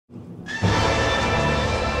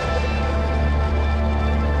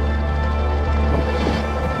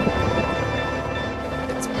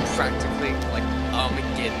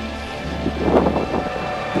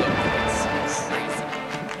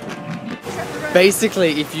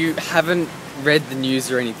Basically, if you haven't read the news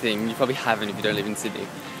or anything, you probably haven't if you don't live in Sydney.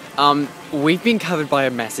 We've been covered by a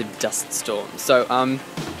massive dust storm, so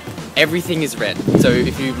everything is red. So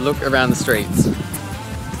if you look around the streets,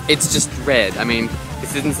 it's just red. I mean,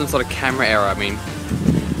 this isn't some sort of camera error. I mean,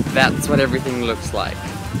 that's what everything looks like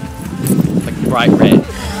bright red.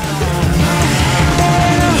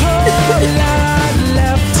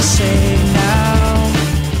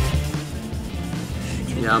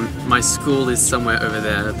 Yeah, my school is somewhere over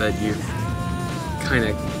there, but you kind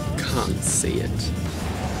of can't see it.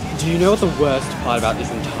 Do you know what the worst part about this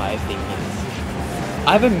entire thing is?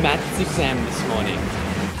 I have a maths exam this morning.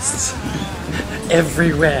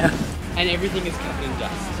 Everywhere. And everything is covered in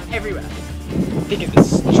dust. Everywhere. Think of the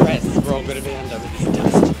stress we're all going to be under with this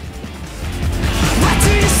dust. What do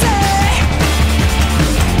you say?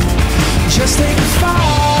 Just take a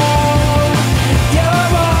fall.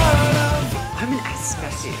 I'm an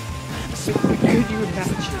asthmatic. So could you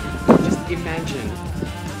imagine? Just imagine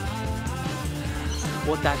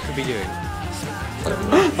what that could be doing.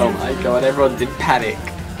 Oh my god, everyone did panic.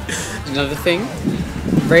 Another thing,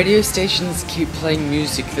 radio stations keep playing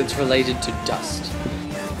music that's related to dust.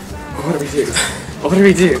 What do we do? What do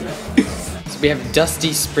we do? So we have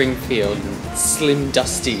Dusty Springfield and Slim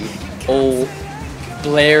Dusty all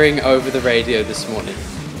blaring over the radio this morning.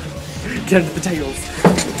 Get under the tables.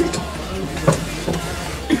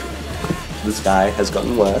 The sky has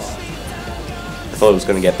gotten worse. I thought it was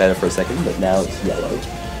going to get better for a second, but now it's yellow.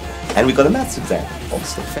 And we got a maths exam.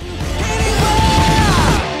 Also.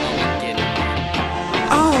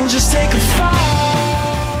 I'll just take a fall.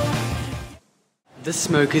 The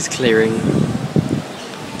smoke is clearing.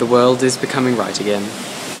 The world is becoming right again.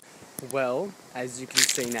 Well, as you can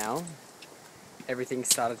see now, everything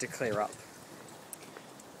started to clear up.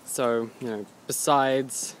 So, you know,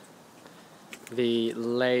 besides the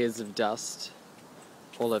layers of dust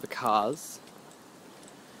all over cars,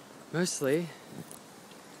 mostly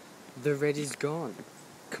the red is gone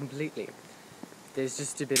completely. There's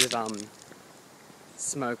just a bit of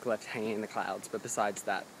smoke left hanging in the clouds, but besides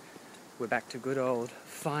that, we're back to good old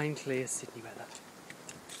fine clear Sydney weather.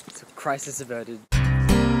 So crisis averted.